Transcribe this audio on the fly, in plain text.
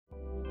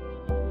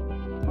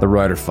The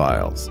Writer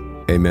Files,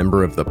 a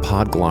member of the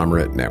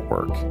Podglomerate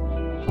Network.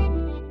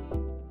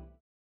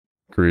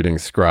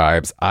 Greetings,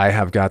 scribes. I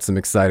have got some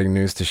exciting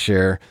news to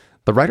share.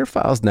 The Writer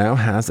Files now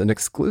has an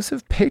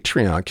exclusive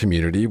Patreon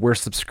community where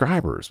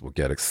subscribers will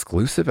get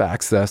exclusive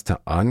access to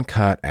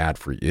uncut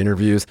ad-free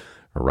interviews,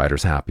 a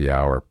writer's happy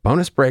hour,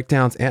 bonus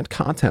breakdowns, and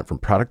content from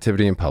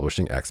productivity and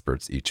publishing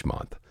experts each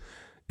month.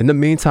 In the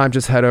meantime,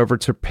 just head over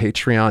to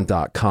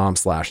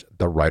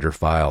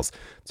patreon.com/thewriterfiles.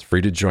 It's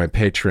free to join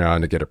Patreon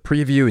to get a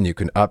preview, and you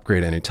can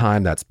upgrade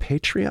anytime. That's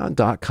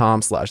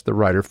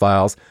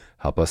patreon.com/thewriterfiles.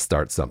 Help us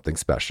start something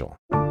special.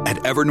 At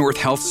Evernorth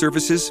Health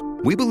Services,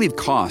 we believe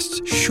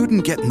costs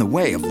shouldn't get in the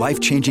way of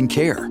life-changing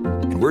care,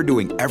 and we're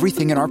doing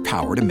everything in our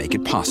power to make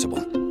it possible.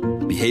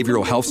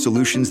 Behavioral health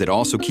solutions that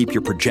also keep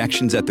your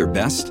projections at their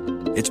best?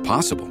 It's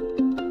possible.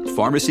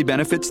 Pharmacy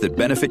benefits that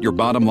benefit your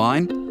bottom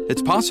line?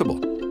 It's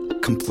possible.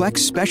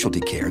 Complex specialty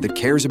care that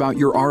cares about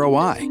your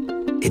ROI?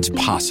 It's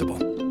possible.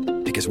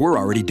 Because we're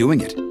already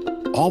doing it.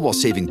 All while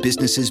saving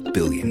businesses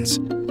billions.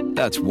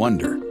 That's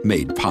Wonder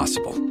made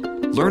possible.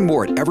 Learn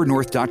more at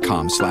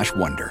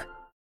evernorth.com/wonder.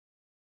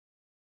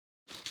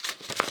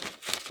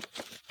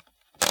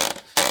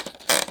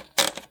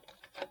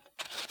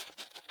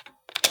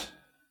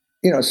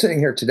 You know, sitting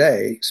here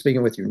today,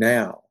 speaking with you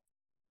now,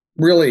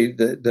 really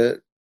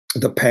the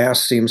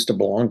past seems to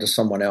belong to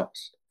someone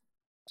else.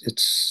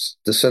 It's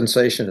the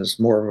sensation is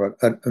more of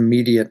an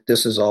immediate,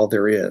 this is all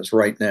there is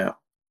right now,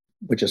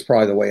 which is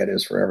probably the way it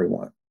is for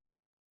everyone.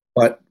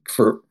 But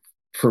for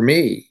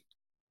me,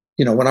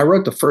 you know, when I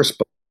wrote the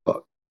first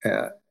book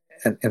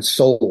and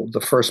sold the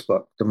first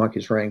book, The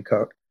Monkey's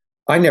Raincoat,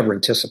 I never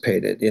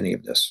anticipated any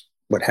of this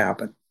would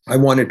happen. I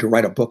wanted to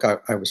write a book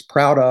I was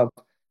proud of.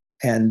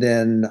 And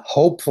then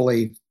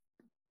hopefully,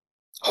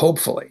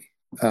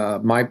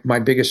 my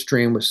biggest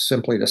dream was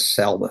simply to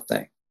sell the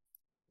thing.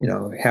 You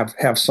know,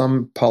 have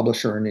some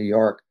publisher in New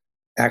York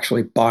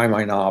actually buy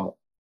my novel.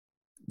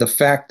 The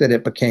fact that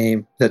it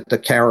became, that the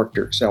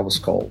characters,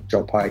 Elvis Cole,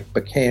 Joe Pike,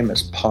 became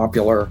as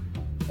popular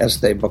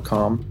as they've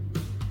become,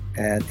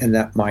 and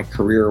that my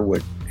career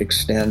would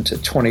extend to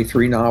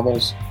 23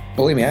 novels.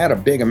 Believe me, I had a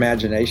big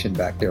imagination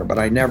back there, but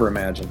I never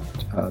imagined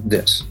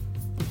this.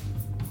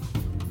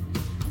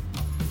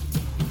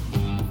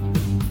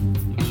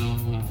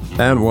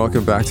 And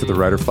welcome back to The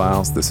Writer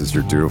Files. This is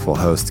your dutiful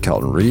host,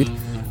 Kelton Reed,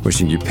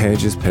 wishing you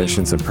pages,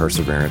 patience, and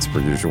perseverance per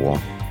usual.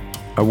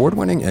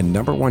 Award-winning and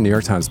 #1 New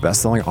York Times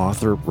bestselling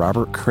author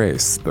Robert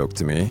Crais spoke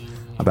to me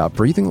about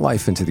breathing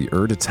life into the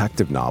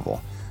detective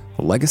novel,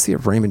 the legacy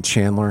of Raymond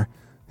Chandler,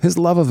 his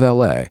love of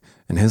LA,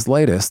 and his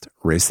latest,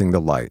 Racing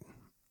the Light.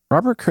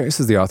 Robert Crais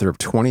is the author of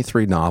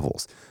 23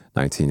 novels,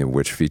 19 of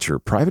which feature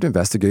private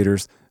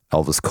investigators,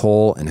 Elvis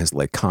Cole, and his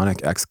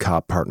laconic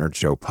ex-cop partner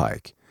Joe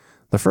Pike.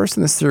 The first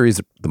in the series,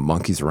 The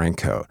Monkey's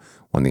Raincoat,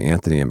 won the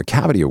Anthony and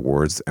McCavity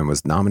Awards and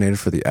was nominated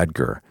for the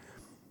Edgar.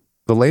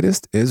 The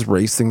latest is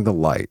Racing the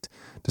Light,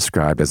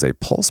 described as a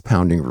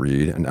pulse-pounding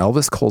read and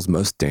Elvis Cole's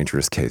most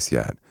dangerous case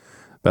yet.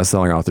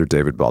 Bestselling author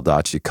David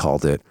Baldacci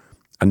called it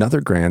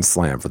another grand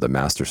slam for the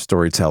master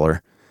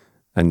storyteller,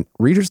 and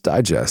Reader's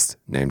Digest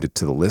named it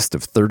to the list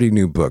of 30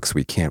 new books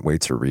we can't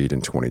wait to read in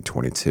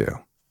 2022.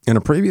 In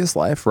a previous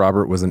life,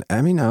 Robert was an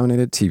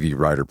Emmy-nominated TV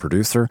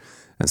writer-producer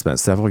and spent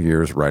several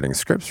years writing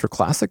scripts for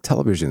classic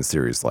television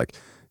series like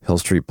Hill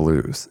Street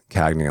Blues,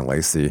 Cagney and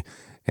Lacey,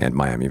 and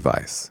Miami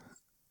Vice.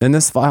 In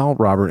this file,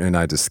 Robert and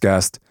I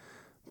discussed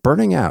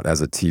burning out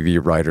as a TV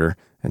writer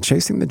and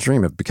chasing the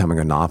dream of becoming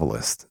a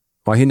novelist,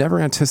 why he never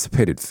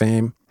anticipated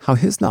fame, how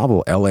his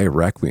novel LA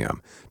Requiem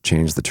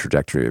changed the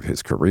trajectory of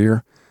his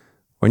career,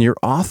 when your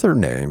author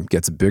name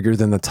gets bigger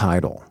than the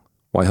title,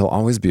 why he'll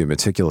always be a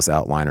meticulous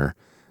outliner,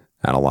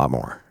 and a lot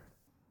more.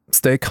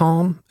 Stay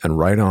calm and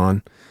write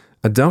on.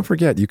 And don't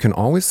forget, you can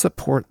always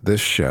support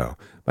this show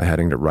by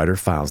heading to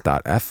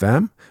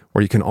writerfiles.fm,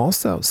 where you can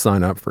also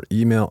sign up for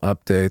email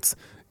updates,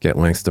 get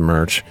links to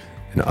merch,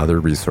 and other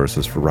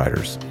resources for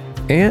writers.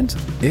 And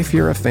if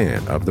you're a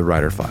fan of the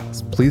Writer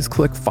Files, please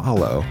click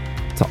follow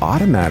to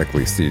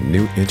automatically see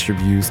new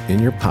interviews in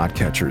your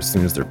podcatcher as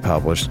soon as they're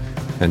published,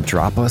 and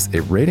drop us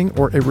a rating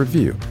or a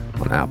review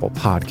on Apple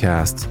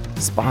Podcasts,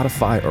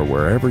 Spotify, or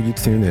wherever you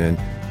tune in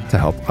to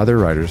help other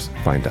writers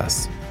find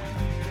us.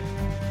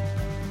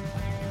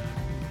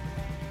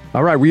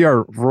 All right, we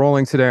are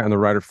rolling today on the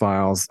Writer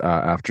Files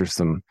after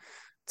some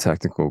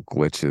technical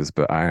glitches,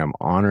 but I am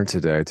honored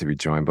today to be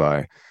joined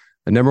by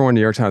the #1 New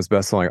York Times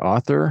bestselling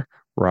author,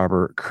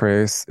 Robert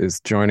Crais,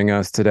 is joining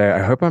us today.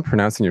 I hope I'm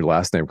pronouncing your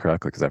last name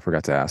correctly because I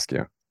forgot to ask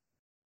you.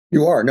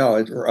 You are. No,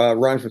 it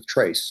rhymes with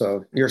Trace,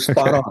 so you're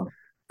spot on.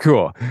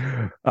 Cool.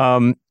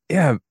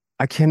 Yeah,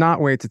 I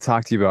cannot wait to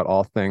talk to you about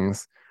all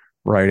things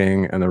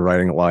writing and the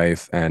writing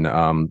life and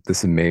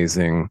this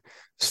amazing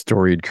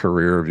storied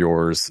career of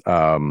yours.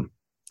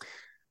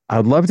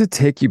 I'd love to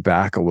take you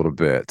back a little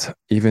bit,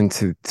 even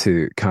to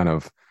kind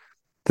of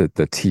the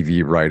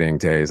TV writing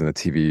days and the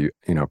TV,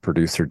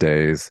 producer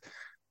days,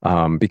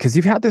 because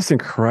you've had this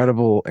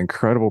incredible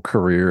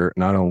career,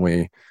 not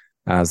only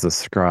as a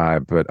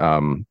scribe, but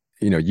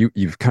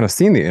you've kind of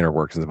seen the inner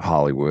workings of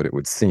Hollywood, it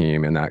would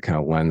seem, and that kind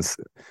of lends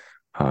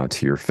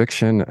to your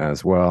fiction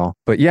as well.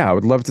 But yeah, I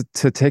would love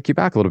to take you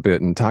back a little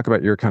bit and talk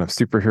about your kind of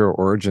superhero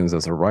origins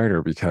as a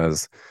writer,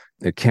 because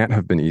it can't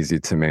have been easy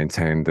to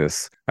maintain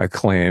this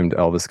acclaimed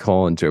Elvis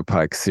Cole and Joe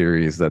Pike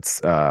series that's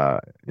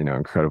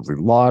incredibly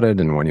lauded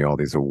and won you all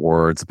these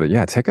awards. But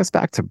yeah, take us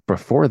back to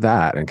before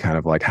that and kind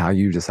of like how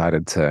you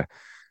decided to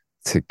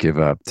give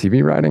up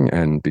TV writing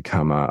and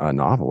become a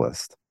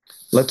novelist.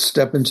 Let's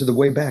step into the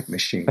Wayback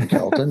Machine,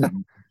 Kelton,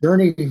 and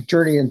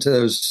journey into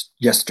those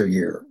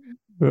yesteryear.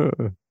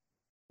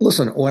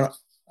 Listen, when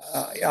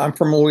I'm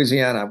from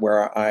Louisiana,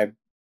 where I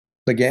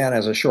began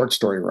as a short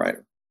story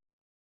writer,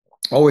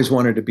 always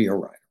wanted to be a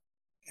writer,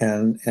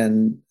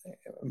 and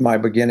my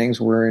beginnings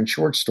were in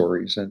short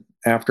stories. And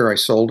after I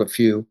sold a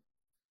few,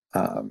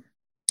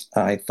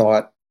 I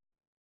thought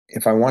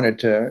if I wanted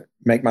to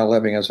make my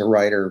living as a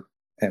writer,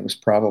 it was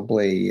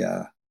probably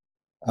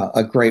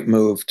a great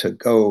move to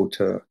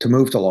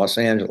move to Los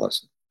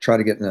Angeles, try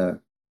to get into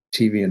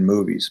TV and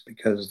movies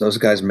because those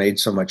guys made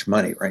so much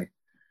money, right?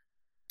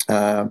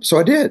 So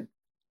I did,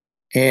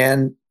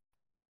 and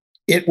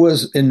it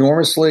was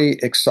enormously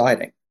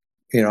exciting.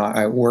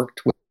 I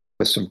worked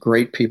with some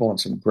great people and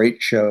some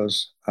great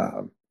shows,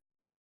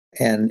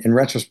 and in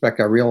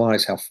retrospect, I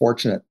realized how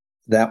fortunate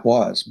that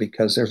was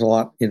because there's a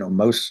lot.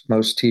 Most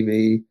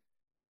TV,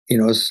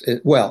 it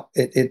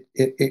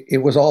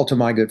was all to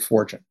my good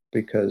fortune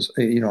because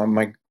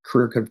my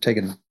career could have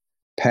taken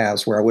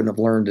paths where I wouldn't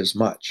have learned as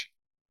much.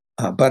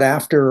 But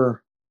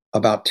after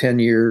about 10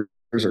 years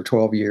or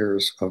 12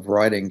 years of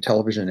writing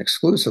television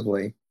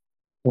exclusively,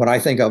 what I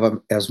think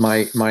of as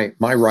my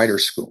writer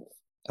school.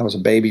 I was a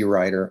baby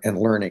writer and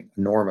learning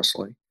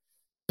enormously.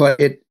 But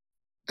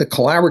the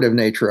collaborative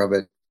nature of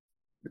it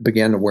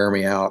began to wear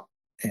me out.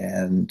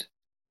 And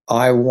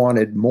I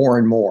wanted more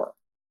and more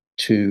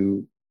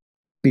to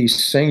be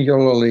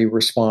singularly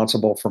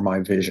responsible for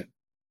my vision.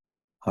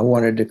 I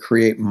wanted to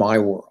create my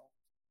world.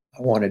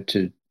 I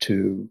wanted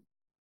to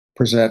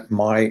present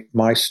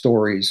my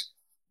stories,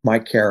 my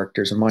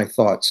characters, and my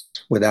thoughts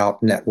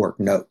without network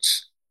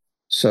notes.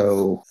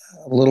 So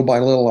little by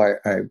little,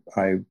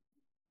 I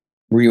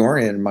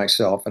reoriented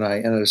myself, and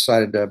I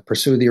decided to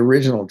pursue the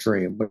original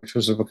dream, which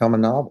was to become a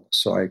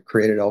novelist. So I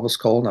created Elvis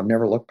Cole, and I've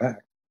never looked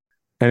back.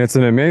 And it's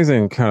an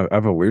amazing kind of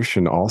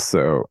evolution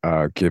also,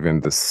 given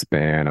the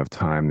span of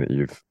time that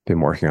you've been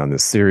working on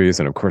this series.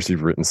 And of course,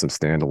 you've written some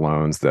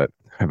standalones that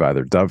have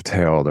either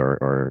dovetailed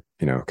or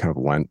kind of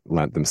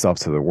lent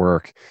themselves to the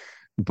work.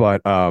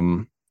 But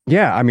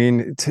yeah, I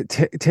mean,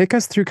 take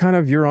us through kind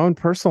of your own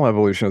personal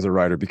evolution as a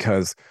writer,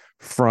 because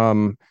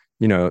from,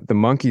 the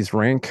Monkey's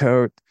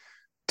Raincoat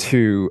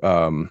to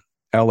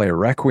LA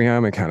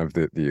Requiem and kind of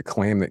the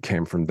acclaim that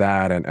came from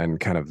that, and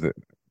kind of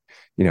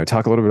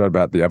talk a little bit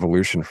about the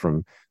evolution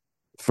from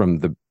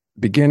the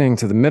beginning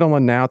to the middle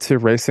and now to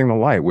Racing the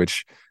Light,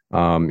 which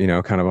kind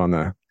of on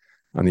the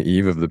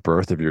eve of the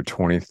birth of your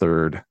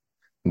 23rd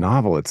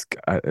novel. It's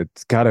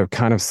got to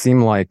kind of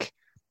seem like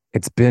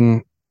it's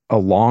been a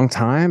long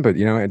time, but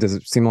does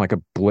it seem like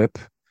a blip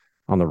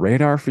on the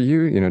radar for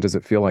you? Does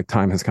it feel like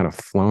time has kind of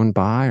flown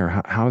by, or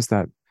how has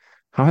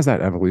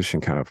that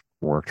evolution kind of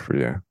worked for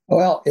you?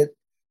 Well,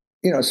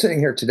 sitting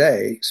here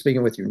today,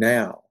 speaking with you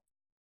now,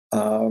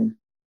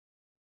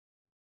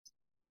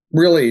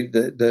 really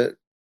the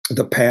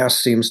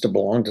past seems to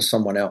belong to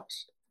someone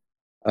else.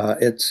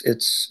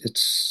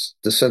 It's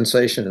the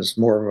sensation is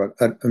more of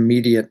an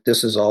immediate,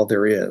 this is all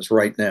there is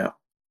right now,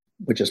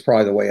 which is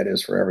probably the way it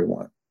is for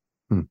everyone.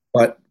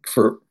 But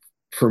for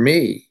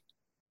me,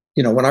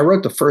 when I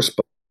wrote the first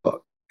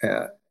book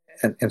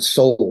and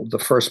sold the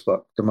first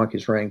book, The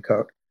Monkey's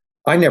Raincoat,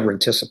 I never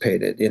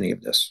anticipated any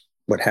of this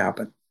would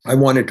happen. I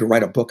wanted to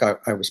write a book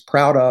I was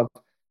proud of,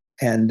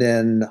 and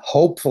then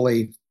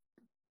hopefully,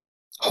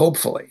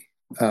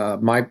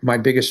 my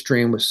biggest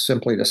dream was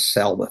simply to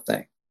sell the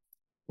thing.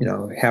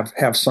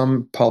 Have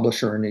some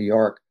publisher in New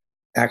York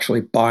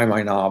actually buy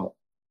my novel.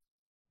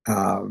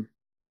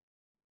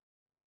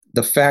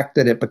 The fact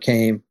that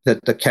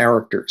that the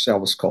characters,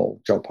 Elvis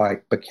Cole, Joe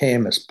Pike,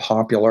 became as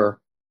popular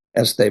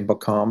as they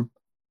become,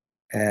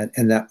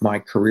 and that my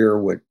career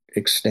would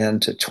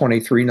extend to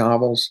 23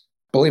 novels.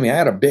 Believe me, I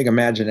had a big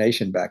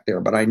imagination back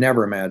there, but I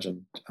never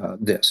imagined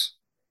this.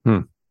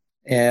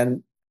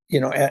 And,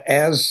 in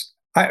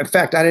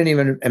fact, I didn't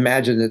even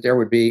imagine that there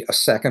would be a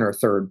second or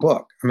third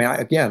book. I mean,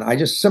 I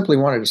just simply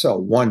wanted to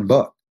sell one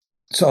book.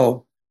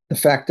 So the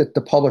fact that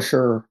the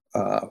publisher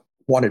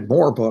wanted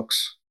more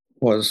books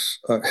was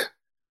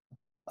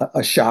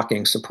a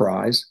shocking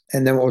surprise.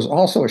 And then what was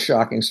also a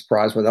shocking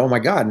surprise was, oh my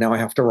God, now I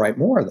have to write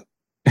more of them.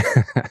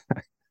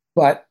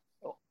 But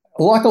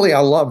luckily, I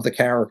love the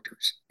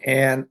characters,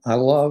 and I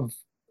love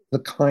the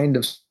kind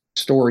of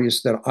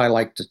stories that I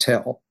like to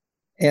tell.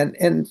 And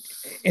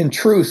in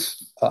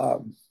truth,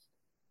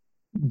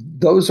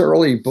 those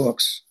early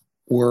books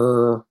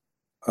were,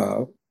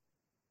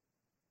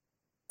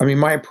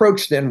 my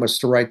approach then was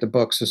to write the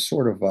books as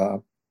sort of,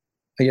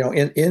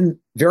 in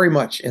very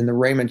much in the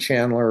Raymond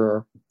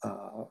Chandler,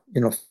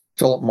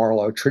 Philip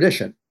Marlowe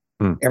tradition.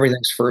 Hmm.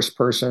 Everything's first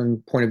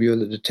person point of view of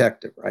the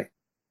detective, right?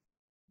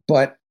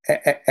 But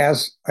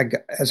as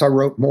I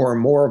wrote more and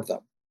more of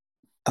them,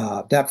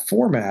 that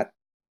format,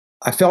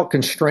 I felt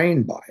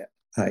constrained by it.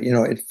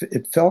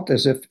 It felt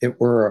as if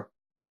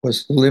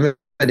was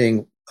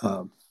limiting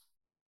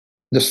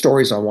the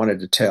stories I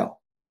wanted to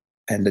tell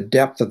and the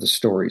depth of the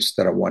stories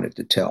that I wanted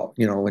to tell.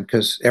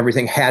 Because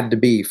everything had to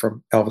be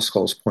from Elvis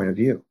Cole's point of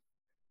view.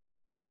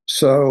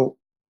 So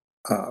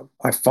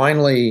I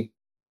finally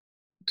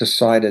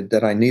decided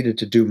that I needed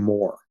to do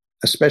more,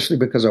 especially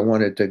because I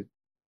wanted to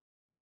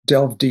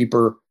delve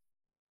deeper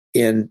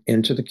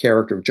into the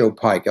character of Joe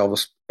Pike,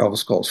 Elvis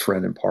Cole's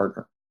friend and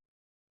partner.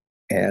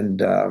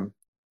 And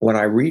when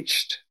I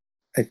reached,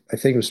 I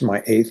think it was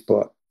my eighth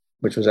book,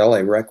 which was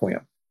L.A.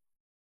 Requiem,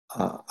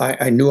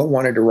 I knew I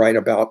wanted to write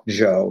about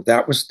Joe.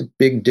 That was the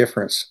big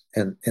difference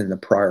in the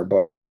prior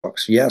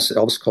books. Yes,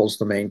 Elvis Cole's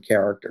the main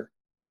character.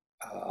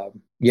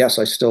 Yes,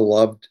 I still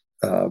loved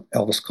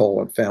Elvis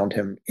Cole and found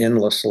him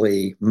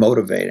endlessly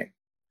motivating.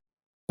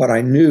 But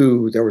I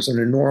knew there was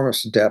an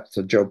enormous depth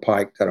of Joe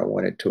Pike that I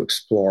wanted to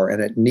explore,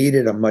 and it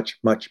needed a much,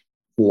 much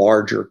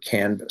larger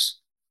canvas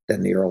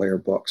than the earlier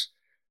books.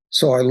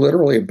 So I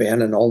literally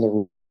abandoned all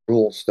the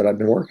rules that I've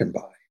been working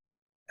by,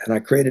 and I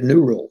created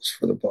new rules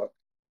for the book.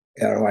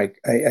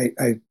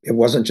 It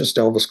wasn't just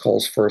Elvis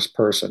Cole's first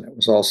person; it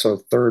was also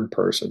third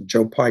person,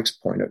 Joe Pike's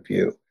point of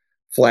view,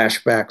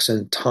 flashbacks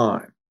in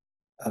time,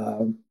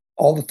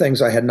 all the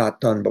things I had not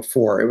done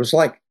before. It was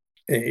like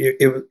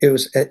it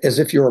was as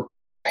if you're a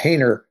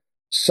painter.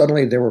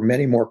 Suddenly, there were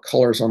many more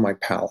colors on my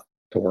palette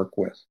to work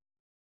with,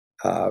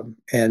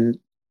 and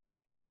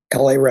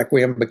L.A.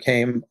 Requiem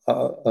became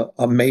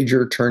a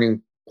major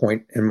turning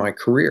point in my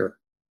career.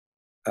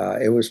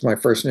 It was my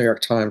first New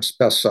York Times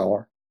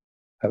bestseller.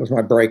 It was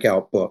my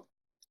breakout book,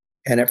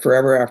 and it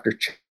forever after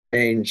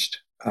changed,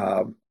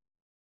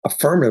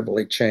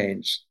 affirmatively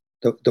changed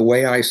the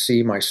way I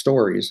see my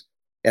stories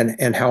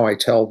and how I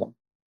tell them.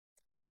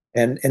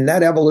 And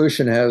that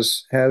evolution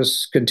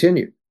has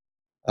continued.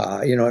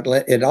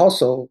 It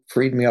also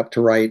freed me up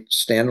to write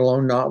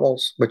standalone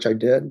novels, which I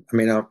did. I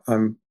mean,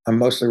 I'm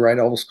mostly write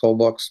Elvis Cole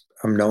books.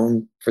 I'm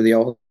known for the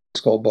Elvis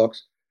Cole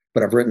books,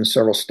 but I've written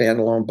several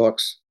standalone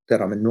books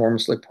that I'm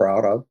enormously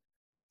proud of.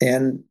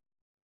 And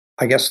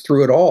I guess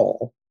through it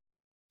all,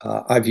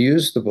 I've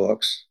used the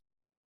books.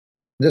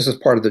 This is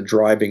part of the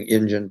driving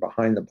engine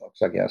behind the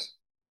books, I guess.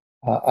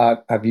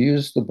 I've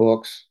used the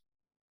books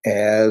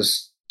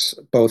as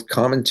both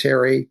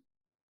commentary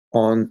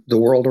on the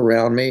world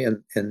around me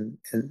and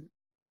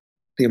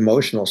the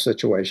emotional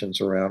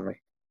situations around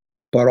me,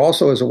 but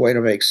also as a way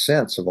to make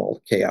sense of all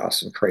the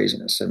chaos and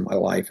craziness in my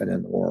life and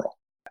in the world.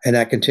 And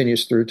that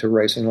continues through to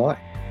Racing Life.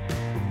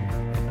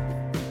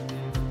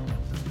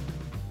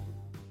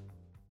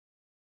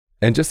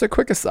 And just a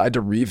quick aside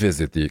to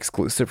revisit the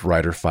exclusive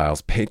Writer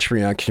Files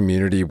Patreon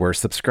community where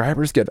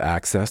subscribers get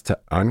access to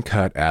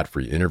uncut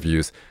ad-free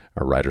interviews,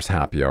 a writer's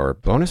happy hour,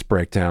 bonus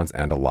breakdowns,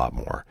 and a lot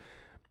more.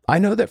 I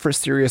know that for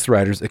serious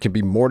writers, it can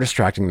be more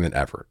distracting than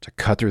ever to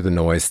cut through the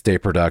noise, stay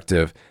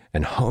productive,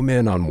 and home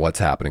in on what's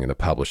happening in the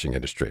publishing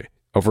industry.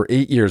 Over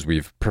 8 years,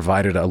 we've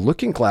provided a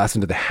looking glass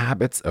into the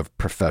habits of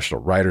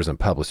professional writers and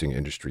publishing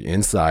industry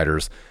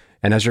insiders.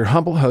 And as your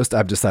humble host,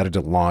 I've decided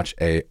to launch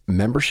a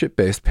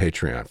membership-based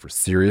Patreon for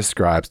serious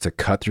scribes to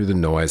cut through the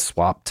noise,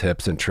 swap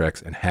tips and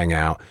tricks, and hang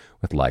out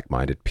with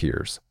like-minded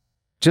peers.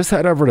 Just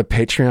head over to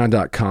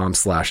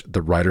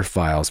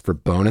patreon.com/thewriterfiles for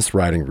bonus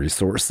writing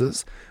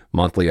resources,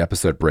 monthly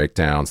episode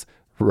breakdowns,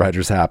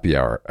 writer's happy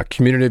hour, a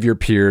community of your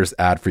peers,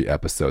 ad-free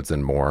episodes,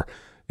 and more.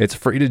 It's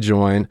free to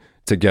join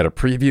to get a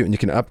preview, and you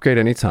can upgrade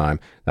anytime.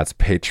 That's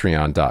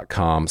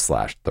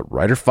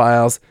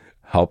patreon.com/thewriterfiles.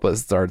 Help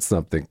us start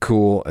something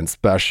cool and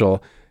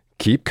special.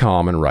 Keep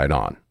calm and write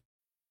on.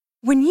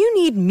 When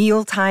you need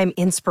mealtime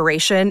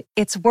inspiration,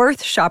 it's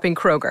worth shopping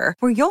Kroger,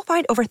 where you'll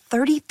find over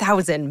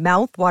 30,000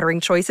 mouth-watering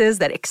choices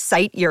that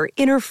excite your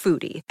inner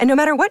foodie. And no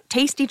matter what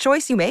tasty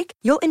choice you make,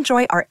 you'll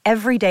enjoy our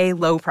everyday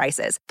low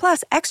prices,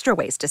 plus extra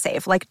ways to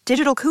save, like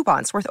digital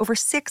coupons worth over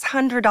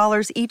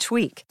 $600 each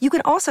week. You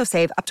can also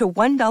save up to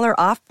 $1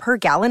 off per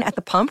gallon at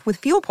the pump with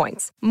fuel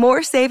points.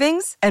 More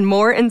savings and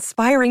more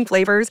inspiring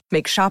flavors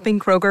make shopping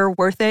Kroger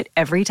worth it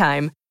every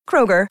time.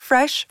 Kroger,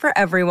 fresh for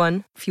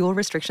everyone. Fuel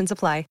restrictions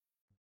apply.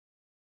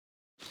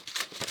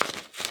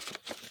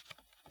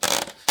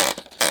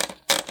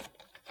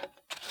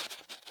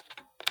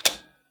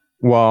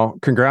 Well,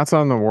 congrats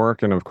on the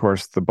work. And of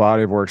course, the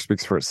body of work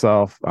speaks for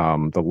itself.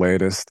 The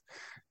latest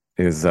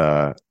is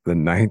the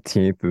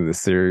 19th in the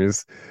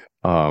series.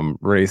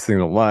 Racing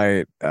the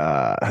Light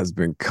has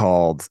been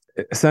called,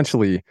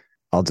 essentially,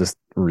 I'll just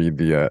read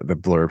the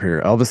blurb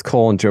here. Elvis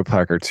Cole and Joe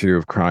Pike are two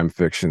of crime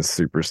fiction's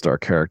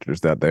superstar characters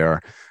that they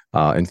are.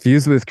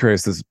 Infused with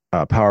Crais'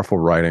 powerful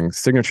writing,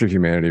 signature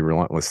humanity,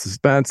 relentless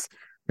suspense,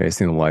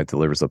 Racing the Light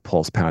delivers a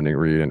pulse-pounding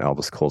read in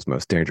Elvis Cole's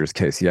most dangerous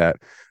case yet.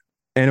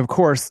 And of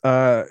course,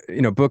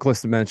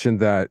 Booklist mentioned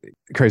that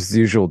Crais'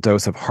 usual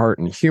dose of heart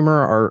and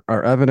humor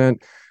are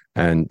evident,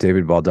 and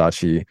David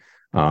Baldacci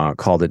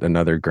called it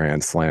another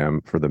grand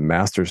slam for the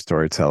master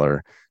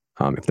storyteller.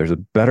 If there's a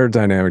better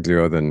dynamic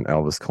duo than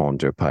Elvis Cole and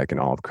Joe Pike in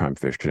all of crime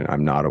fiction,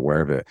 I'm not aware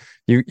of it.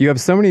 You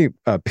have so many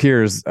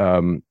peers,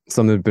 some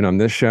that have been on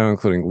this show,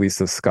 including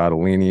Lisa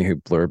Scottolini, who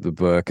blurbed the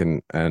book,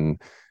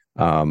 and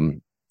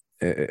um,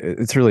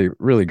 it's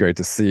really great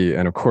to see.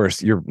 And of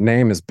course, your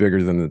name is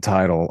bigger than the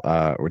title,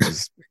 which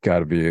has got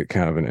to be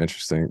kind of an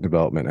interesting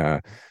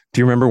development. Do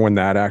you remember when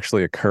that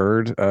actually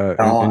occurred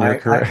in your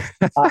career?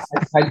 I,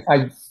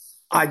 I,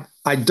 I,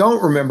 I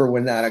don't remember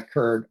when that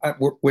occurred,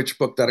 which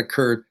book that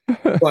occurred,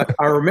 but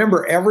I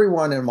remember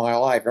everyone in my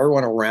life,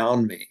 everyone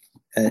around me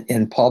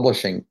in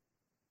publishing,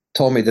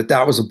 told me that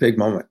that was a big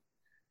moment.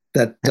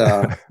 That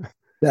that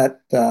that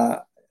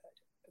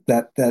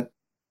that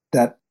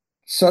that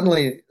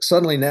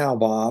suddenly now,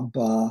 Bob,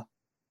 people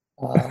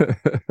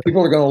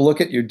are going to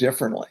look at you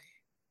differently.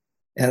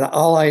 And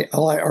all I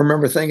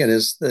remember thinking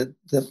is that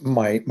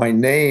my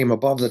name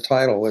above the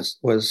title was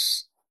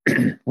was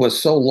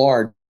so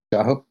large.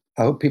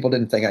 I hope people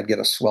didn't think I'd get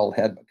a swelled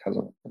head because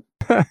of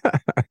it.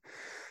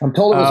 I'm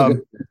told it was a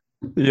good.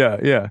 um, yeah,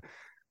 yeah.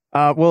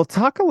 Well,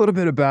 talk a little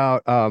bit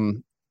about. I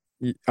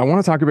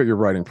want to talk about your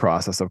writing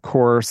process, of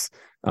course,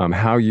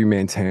 how you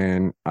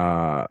maintain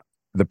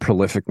the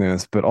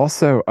prolificness, but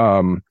also,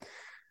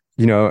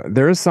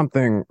 there is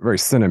something very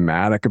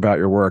cinematic about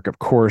your work. Of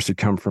course, you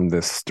come from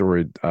this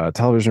storied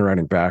television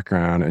writing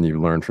background, and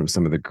you learned from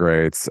some of the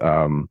greats.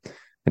 I'm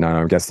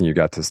guessing you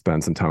got to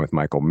spend some time with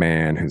Michael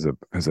Mann, who's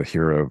a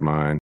hero of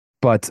mine.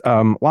 But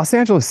Los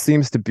Angeles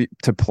seems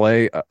to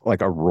play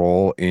like a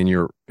role in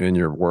your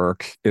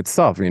work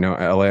itself.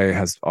 LA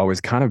has always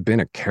kind of been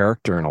a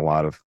character in a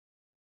lot of,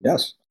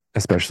 Yes.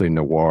 especially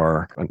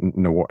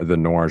the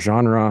noir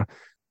genre.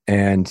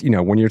 And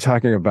when you're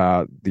talking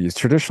about these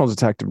traditional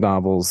detective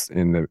novels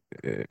in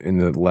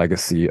the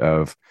legacy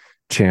of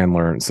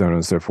Chandler and so on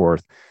and so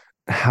forth,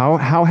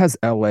 how has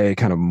LA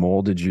kind of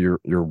molded your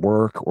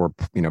work, or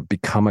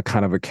become a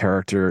kind of a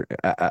character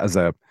as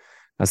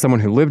someone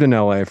who lived in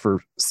LA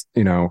for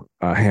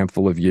a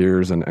handful of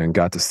years and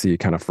got to see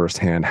kind of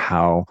firsthand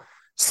how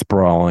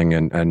sprawling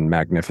and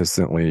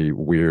magnificently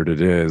weird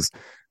it is.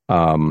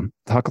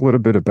 Talk a little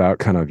bit about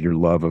kind of your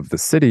love of the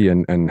city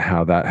and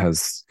how that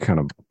has kind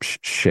of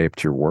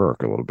shaped your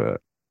work a little bit.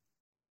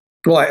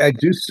 Well, I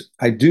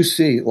do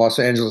see Los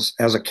Angeles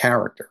as a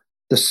character.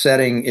 The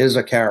setting is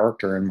a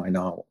character in my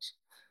novels.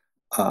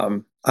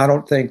 I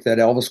don't think that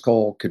Elvis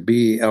Cole could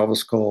be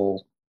Elvis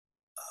Cole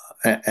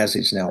as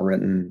he's now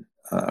written,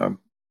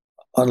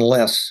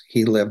 unless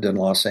he lived in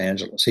Los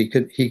Angeles. He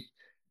couldn't be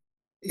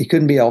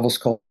Elvis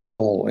Cole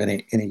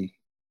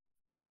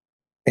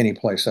any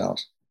place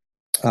else.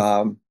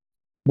 Um,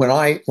 when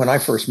I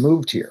first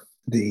moved here,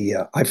 the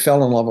I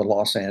fell in love with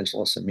Los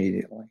Angeles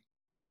immediately.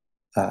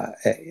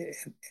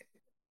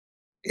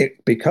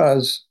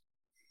 Because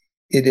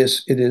it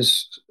is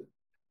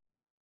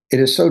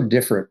so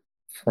different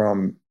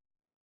from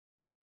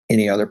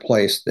any other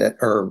place that,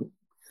 or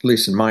at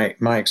least in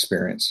my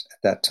experience at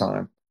that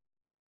time.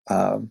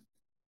 Um,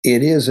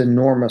 it is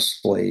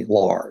enormously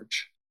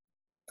large.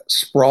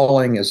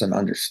 Sprawling is an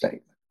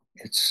understatement.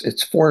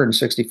 It's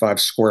 465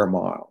 square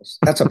miles.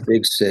 That's a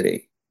big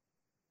city.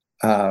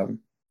 Um,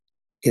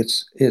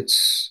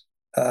 it's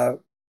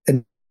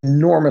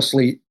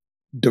enormously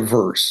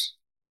diverse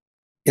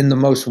in the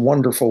most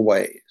wonderful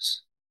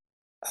ways.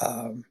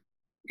 Um,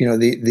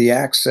 the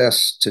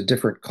access to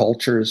different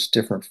cultures,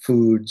 different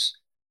foods,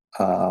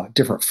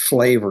 different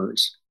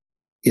flavors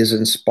is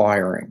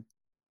inspiring,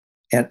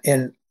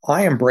 and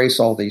I embrace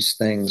all these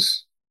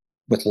things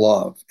with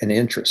love and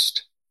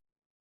interest,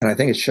 and I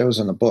think it shows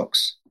in the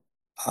books.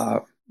 Uh,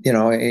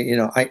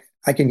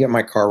 I can get in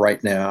my car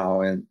right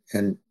now, and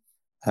in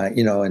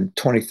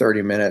 20,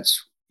 30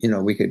 minutes,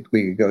 we could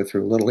go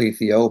through Little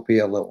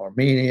Ethiopia, Little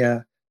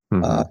Armenia,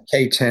 Mm-hmm.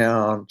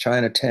 K-Town,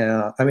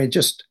 Chinatown. I mean,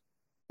 just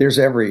there's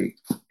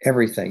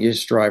everything. You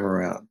just drive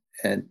around,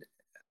 and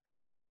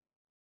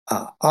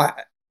I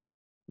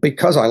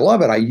because I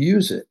love it, I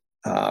use it.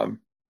 I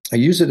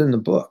use it in the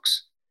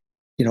books.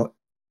 You know,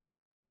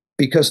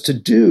 because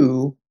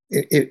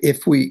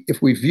if we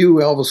view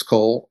Elvis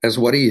Cole as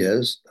what he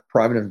is, a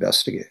private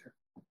investigator,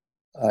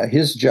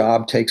 his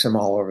job takes him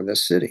all over the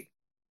city,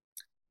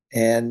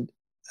 and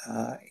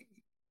uh,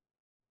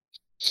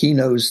 he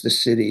knows the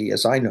city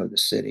as I know the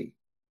city,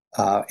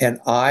 and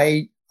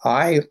I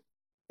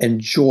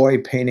enjoy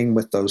painting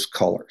with those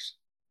colors,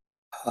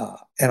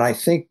 and I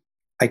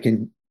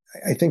can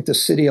I think the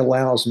city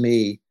allows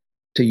me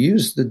to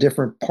use the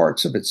different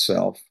parts of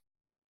itself,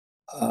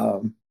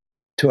 um,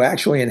 to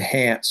actually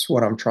enhance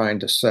what I'm trying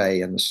to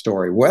say in the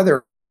story,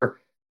 whether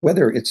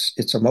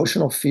it's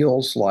emotional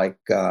feels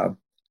um,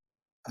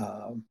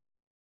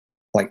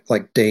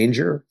 like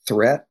danger,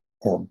 threat,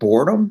 or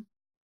boredom,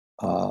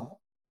 uh,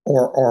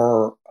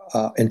 or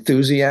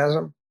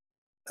enthusiasm.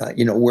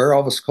 Where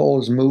Elvis Cole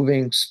is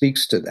moving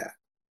speaks to that.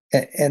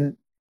 And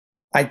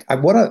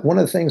one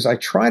of the things I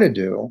try to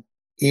do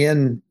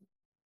in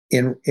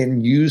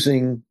in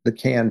using the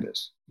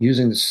canvas,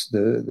 using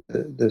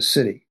the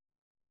city,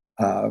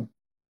 uh,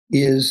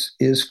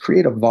 is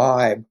create a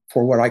vibe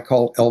for what I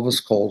call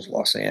Elvis Cole's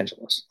Los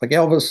Angeles. Like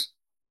uh,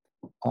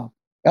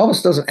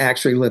 Elvis doesn't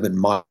actually live in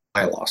my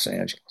Los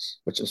Angeles,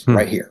 which is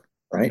right here,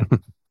 right?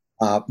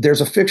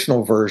 There's a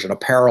fictional version, a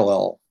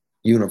parallel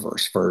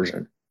universe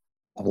version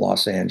of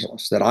Los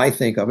Angeles that I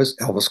think of as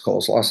Elvis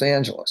Cole's Los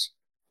Angeles,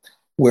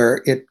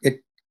 where it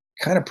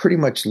kind of pretty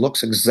much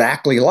looks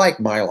exactly like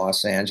my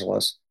Los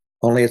Angeles,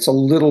 only it's a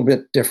little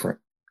bit different.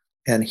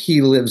 And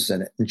he lives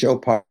in it, and Joe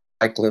Pike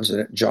lives in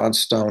it, John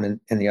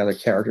Stone and the other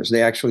characters.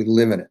 They actually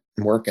live in it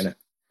and work in it.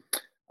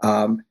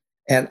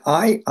 And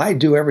I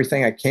do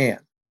everything I can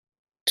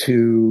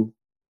to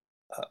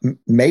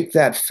make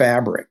that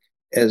fabric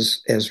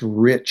as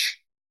rich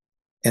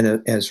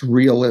and as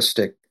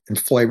realistic and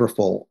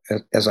flavorful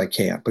as I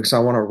can, because I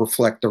want to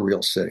reflect the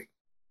real city.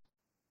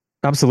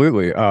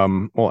 Absolutely.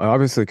 Well, it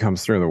obviously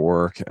comes through in the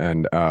work,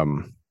 and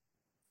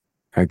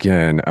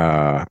again,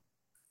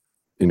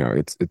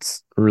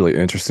 it's really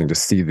interesting to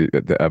see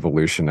the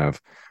evolution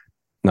of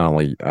not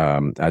only,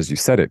 as you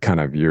said, it kind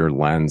of your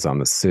lens on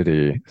the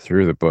city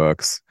through the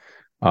books,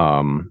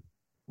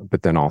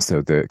 but then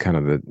also the kind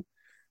of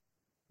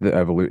the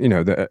evolution,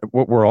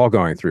 what we're all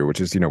going through,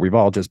 which is, we've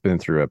all just been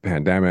through a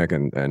pandemic,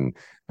 and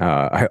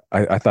I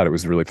thought it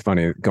was really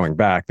funny going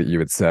back that you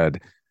had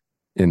said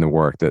in the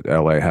work that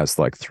LA has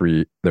like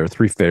their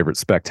three favorite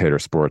spectator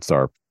sports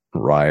are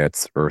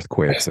riots,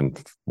 earthquakes,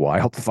 and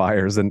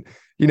wildfires, and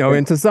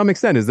to some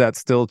extent, is that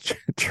still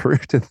true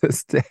to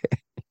this day?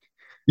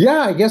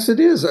 Yeah, I guess it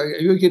is.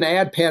 You can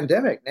add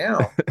pandemic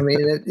now. I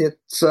mean,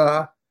 it's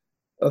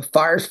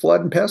fires,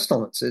 flood, and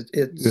pestilence.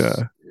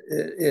 Yeah.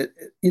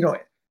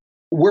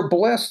 We're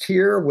blessed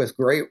here with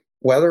great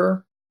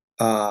weather.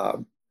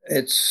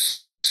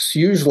 It's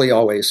usually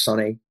always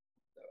sunny,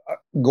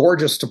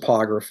 gorgeous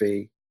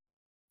topography.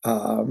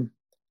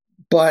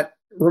 But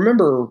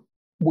remember,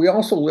 we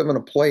also live in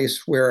a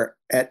place where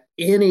at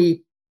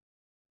any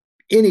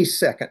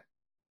second,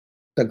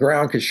 the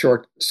ground could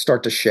start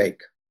to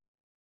shake.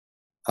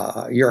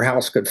 Your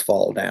house could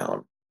fall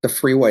down. The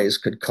freeways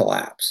could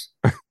collapse.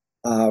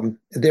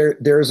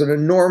 There's an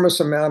enormous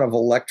amount of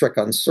electric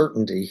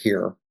uncertainty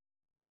here,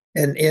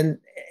 and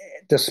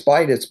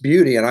despite its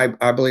beauty, and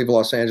I believe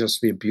Los Angeles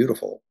to be a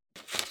beautiful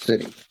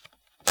city.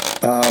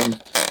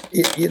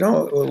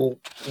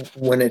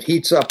 When it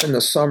heats up in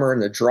the summer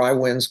and the dry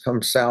winds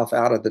come south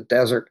out of the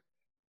desert,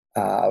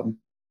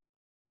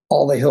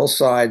 all the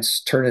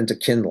hillsides turn into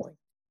kindling.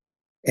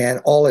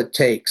 And all it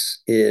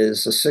takes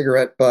is a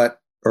cigarette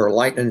butt or a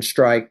lightning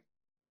strike,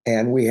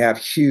 and we have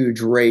huge,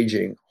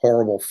 raging,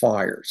 horrible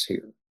fires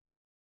here.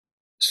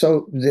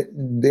 So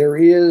there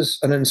is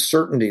an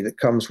uncertainty that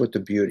comes with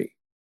the beauty.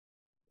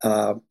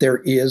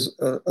 There is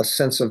a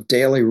sense of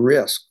daily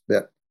risk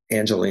that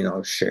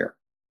Angelenos share.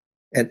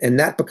 And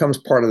that becomes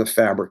part of the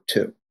fabric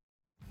too.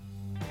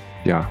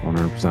 Yeah,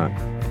 100%.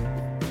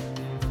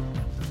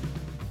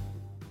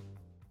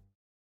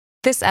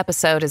 This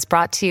episode is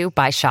brought to you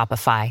by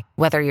Shopify.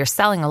 Whether you're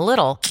selling a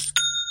little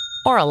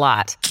or a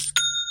lot,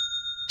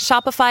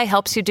 Shopify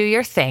helps you do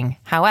your thing,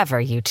 however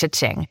you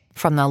cha-ching.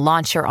 From the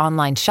launch your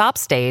online shop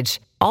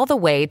stage, all the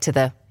way to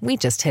the we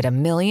just hit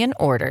 1 million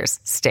orders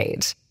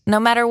stage.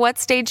 No matter what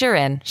stage you're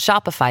in,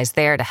 Shopify's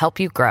there to help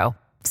you grow.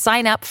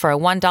 Sign up for a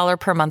 $1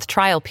 per month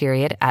trial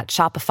period at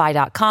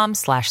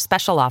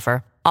shopify.com/special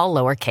offer, all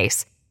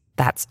lowercase.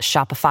 That's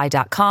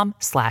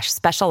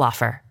shopify.com/special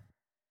offer.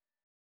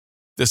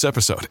 This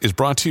episode is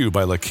brought to you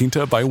by La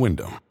Quinta by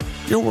Wyndham.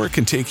 Your work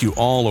can take you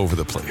all over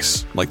the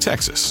place, like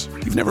Texas.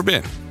 You've never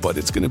been, but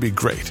it's going to be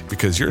great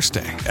because you're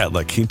staying at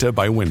La Quinta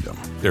by Wyndham.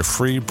 Their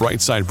free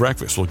Bright Side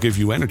breakfast will give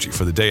you energy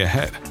for the day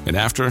ahead. And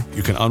after,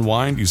 you can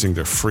unwind using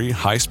their free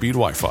high-speed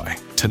Wi-Fi.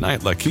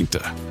 Tonight, La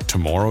Quinta.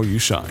 Tomorrow, you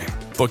shine.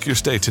 Book your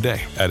stay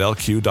today at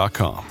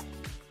lq.com.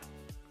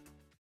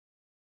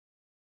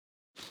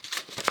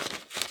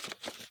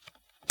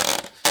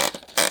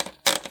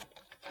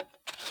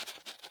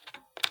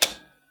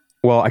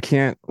 Well, I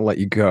can't let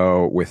you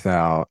go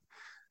without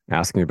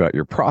asking about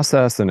your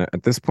process. And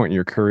at this point in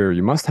your career,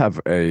 you must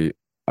have a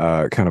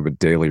kind of a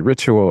daily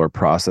ritual or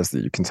process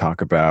that you can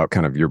talk about,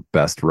 kind of your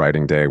best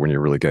writing day when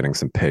you're really getting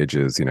some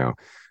pages,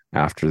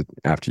 after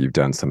you've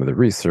done some of the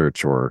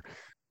research, or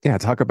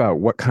talk about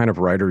what kind of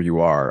writer you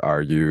are.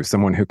 Are you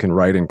someone who can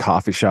write in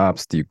coffee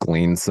shops? Do you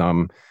glean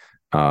some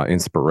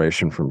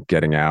inspiration from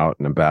getting out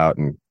and about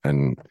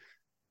and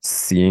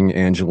seeing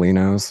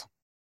Angelenos?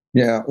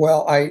 Yeah,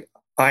 well, I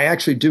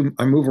actually do.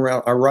 I move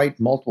around. I write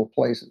multiple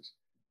places.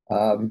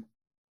 My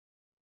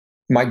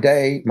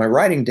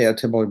writing day, I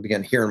typically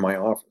begin here in my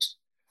office,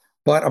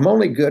 but I'm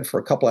only good for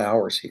a couple of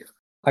hours here.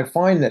 I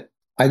find that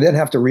I then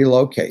have to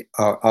relocate.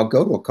 I'll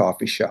go to a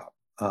coffee shop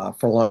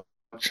for lunch.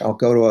 I'll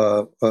go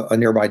to a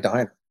nearby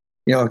diner,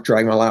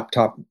 drag my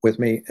laptop with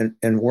me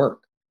and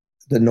work.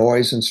 The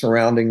noise and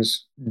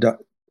surroundings,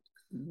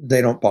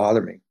 they don't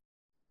bother me.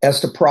 As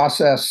to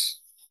process,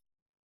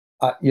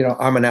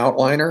 I'm an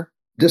outliner.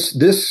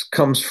 This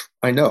comes,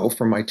 I know,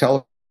 from my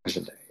television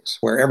days,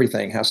 where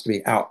everything has to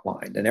be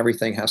outlined and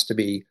everything has to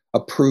be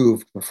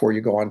approved before you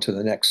go on to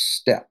the next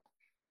step.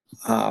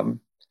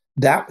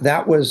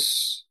 that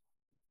was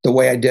the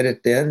way I did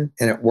it then,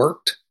 and it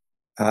worked.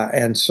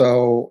 And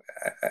so,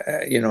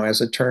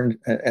 as it turned,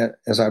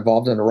 as I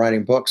evolved into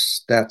writing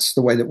books, that's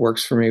the way that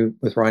works for me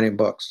with writing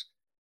books.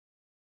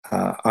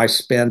 I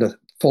spend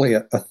fully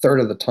a third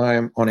of the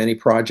time on any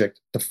project.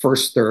 The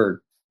first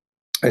third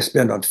I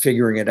spend on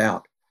figuring it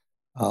out,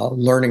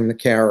 learning the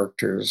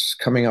characters,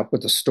 coming up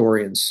with the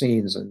story and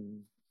scenes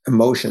and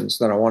emotions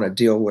that I want to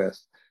deal with,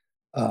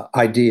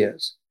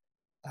 ideas.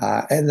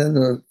 And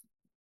then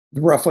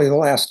roughly the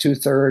last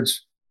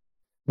two-thirds,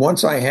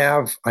 once I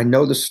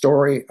know the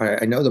story,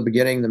 I know the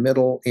beginning, the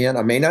middle, end.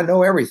 I may not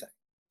know everything.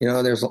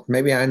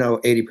 Maybe I know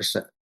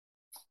 80%,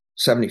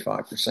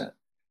 75%,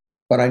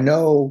 but I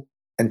know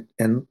and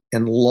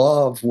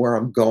love where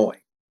I'm going.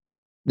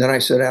 Then I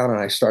sit down and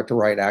I start to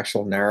write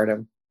actual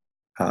narrative.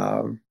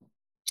 Once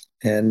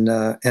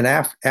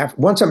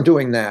I'm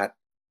doing that,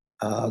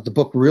 the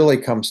book really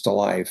comes to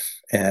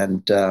life,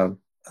 and I'm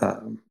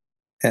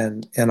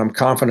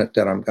confident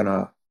that I'm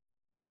gonna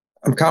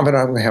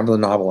have the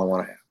novel I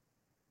want to have.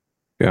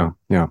 Yeah,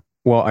 yeah.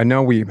 Well, I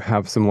know we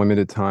have some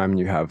limited time.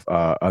 You have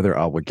other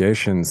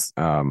obligations.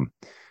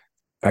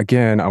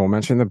 Again, I will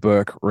mention the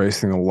book,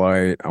 Racing the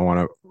Light. I want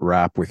to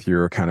wrap with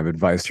your kind of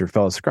advice to your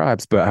fellow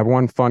scribes, but I have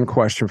one fun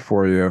question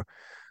for you,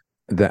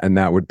 and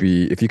that would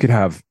be, if you could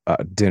have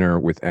dinner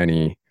with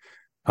any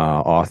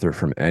author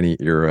from any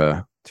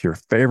era to your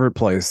favorite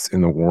place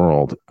in the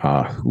world,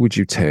 who would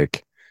you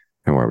take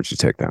and where would you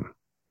take them?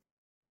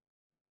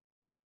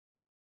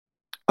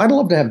 I'd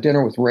love to have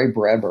dinner with Ray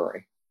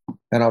Bradbury,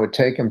 and I would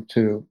take him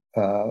to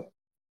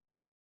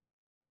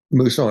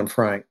Musso and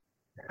Frank.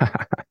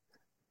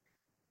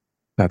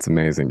 That's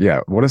amazing. Yeah,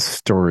 what a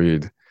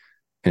storied,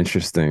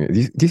 interesting. Do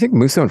you think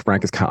Musso and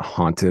Frank is kind of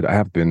haunted? I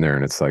have been there,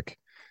 and it's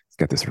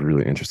got this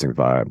really interesting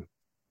vibe.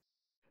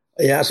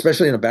 Yeah,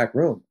 especially in a back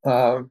room.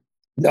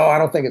 No, I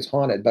don't think it's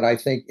haunted, but I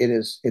think it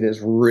is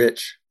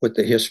rich with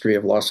the history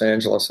of Los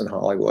Angeles and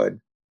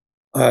Hollywood.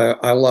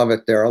 I love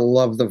it there. I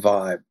love the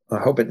vibe. I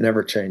hope it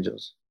never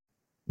changes.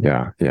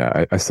 Yeah,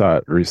 yeah. I saw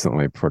it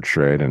recently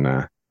portrayed in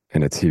a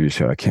TV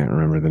show. I can't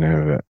remember the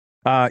name of it.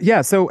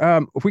 Yeah, so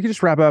if we could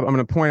just wrap up, I'm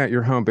going to point out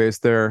your home base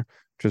there,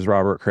 which is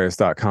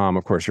robertcrais.com.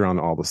 Of course, you're on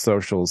all the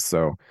socials,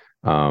 so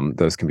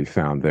those can be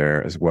found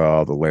there as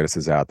well. The latest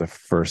is out the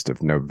 1st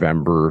of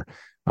November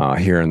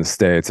here in the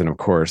States. And of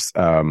course,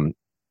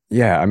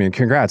 yeah, I mean,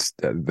 congrats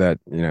that,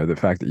 the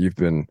fact that you've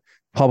been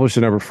published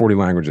in over 40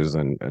 languages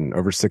and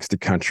over 60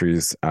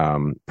 countries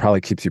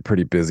probably keeps you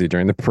pretty busy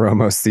during the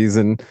promo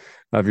season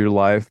of your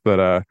life.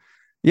 But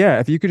yeah,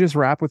 if you could just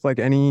wrap with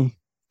any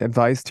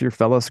advice to your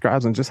fellow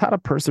scribes on just how to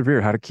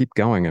persevere, how to keep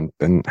going,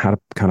 and how to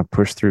kind of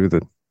push through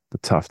the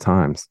tough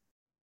times.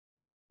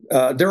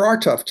 There are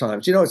tough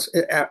times. This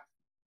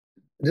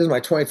is my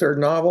 23rd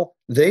novel.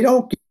 They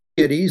don't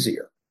get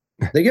easier.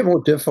 They get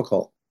more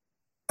difficult.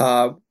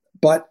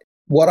 But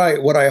what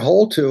I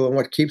hold to and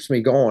what keeps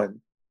me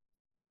going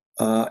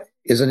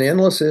is an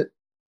endless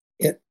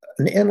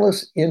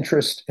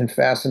interest and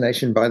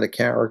fascination by the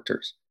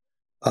characters,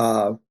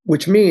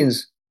 which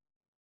means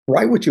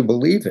write what you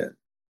believe in.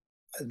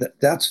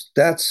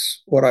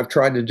 That's what I've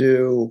tried to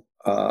do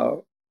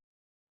from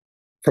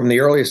the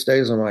earliest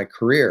days of my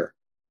career.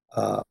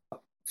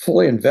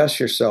 Fully invest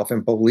yourself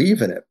and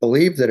believe in it.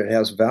 Believe that it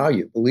has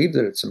value. Believe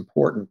that it's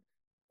important,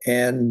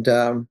 and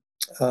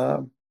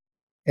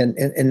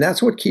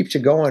that's what keeps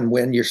you going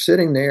when you're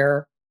sitting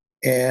there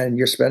and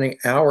you're spending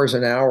hours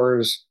and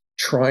hours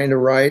trying to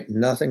write.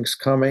 Nothing's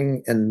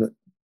coming, and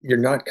you're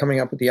not coming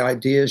up with the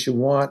ideas you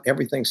want.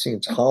 Everything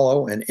seems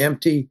hollow and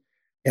empty.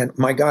 And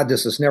my God,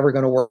 this is never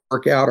going to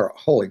work out, or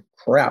holy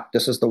crap,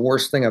 this is the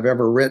worst thing I've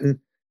ever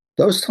written.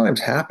 Those times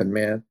happen,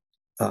 man.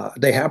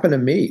 They happen to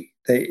me.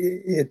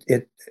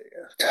 It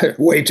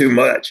way too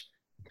much.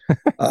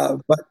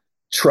 But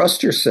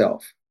trust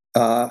yourself.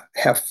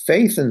 Have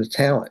faith in the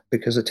talent,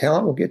 because the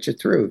talent will get you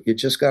through. You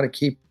just got to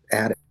keep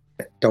at it.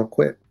 Don't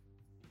quit.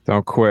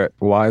 Don't quit.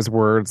 Wise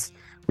words.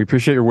 We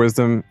appreciate your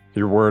wisdom,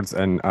 your words,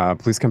 and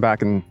please come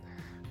back and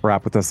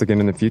wrap with us again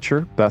in the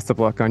future. Best of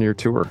luck on your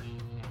tour.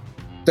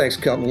 Thanks,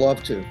 Kelton.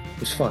 Love to. It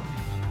was fun.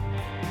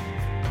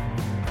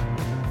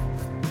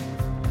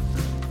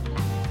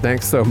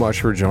 Thanks so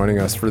much for joining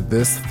us for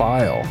this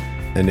file.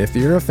 And if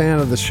you're a fan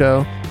of the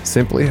show,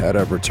 simply head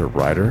over to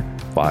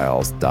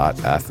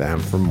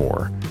writerfiles.fm for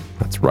more.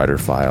 That's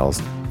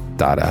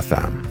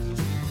writerfiles.fm.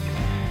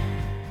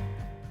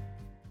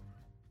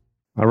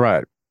 All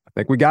right. I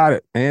think we got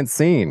it. And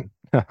scene.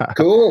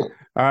 Cool.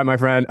 All right, my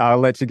friend. I'll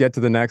let you get to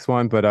the next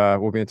one, but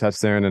we'll be in touch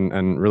soon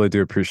and really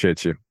do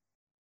appreciate you.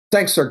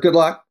 Thanks, sir. Good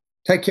luck.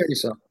 Take care of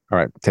yourself. All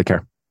right. Take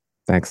care.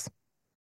 Thanks.